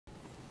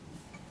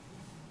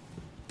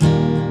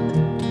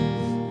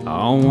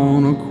I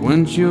wanna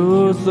quench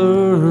your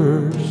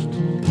thirst.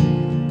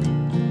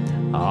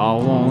 I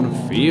wanna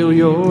feel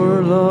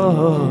your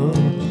love.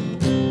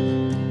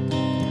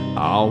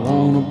 I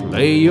wanna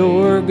play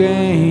your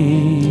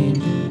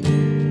game.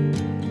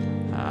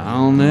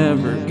 I'll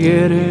never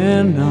get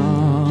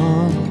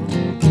enough.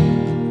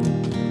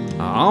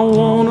 I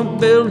wanna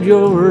build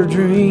your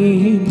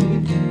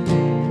dream.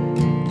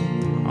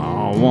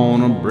 I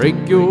wanna break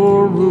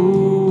your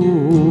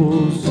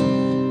rules.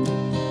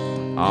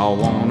 I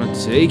wanna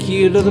take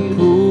you to the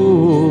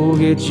pool,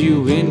 get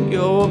you in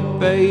your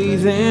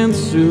bathing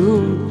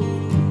suit.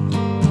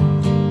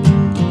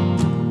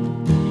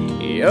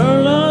 Your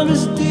love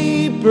is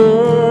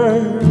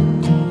deeper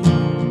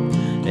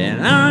than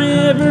I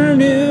ever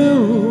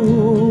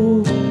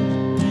knew.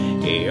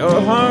 Your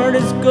heart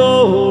is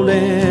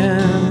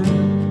golden,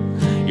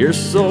 your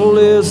soul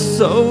is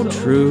so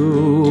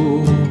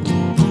true.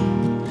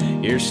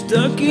 You're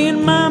stuck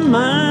in my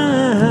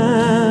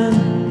mind.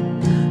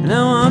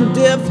 Now I'm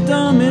deaf,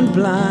 dumb, and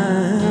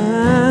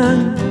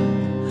blind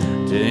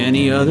to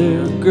any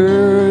other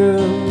girl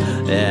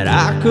that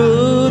I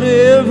could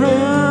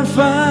ever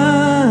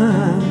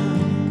find.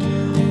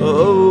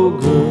 Oh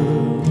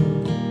girl,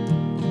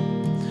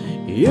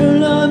 your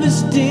love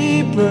is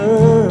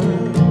deeper.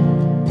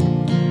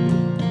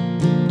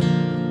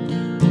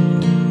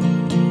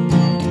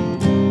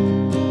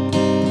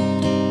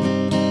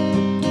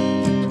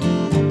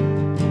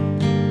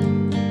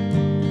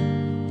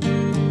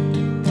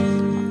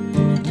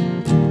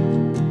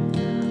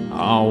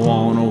 I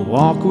wanna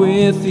walk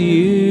with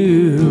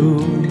you.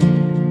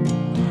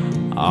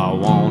 I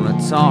wanna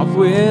talk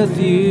with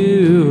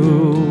you.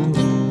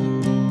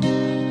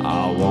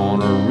 I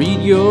wanna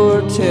read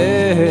your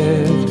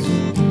text.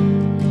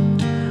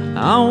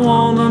 I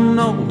wanna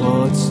know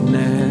what's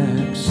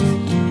next.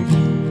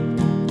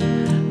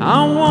 I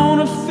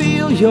wanna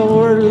feel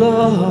your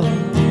love.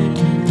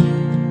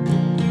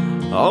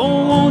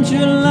 Oh, won't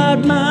you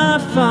light my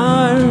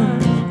fire?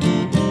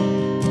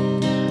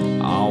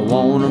 I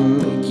wanna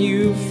make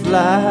you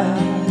fly.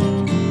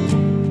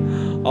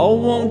 Oh,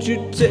 won't you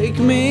take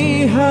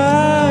me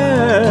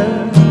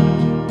higher?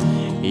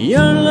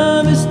 Your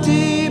love is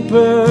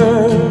deeper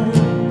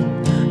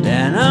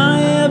than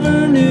I ever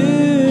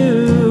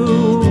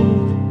knew.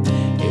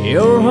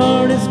 Your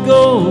heart is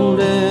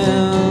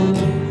golden,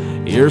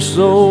 your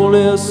soul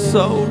is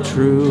so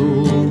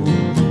true.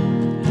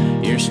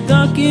 You're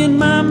stuck in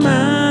my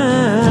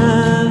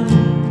mind.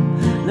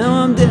 Now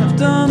I'm deaf,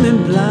 dumb,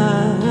 and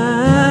blind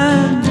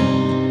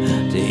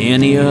to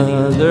any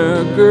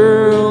other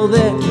girl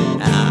that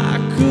I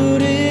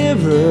could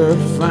ever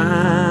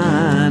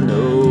find.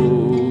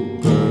 Oh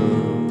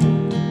girl,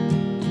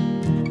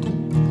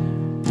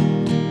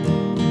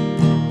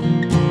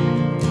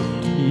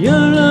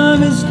 your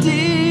love is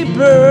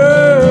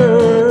deeper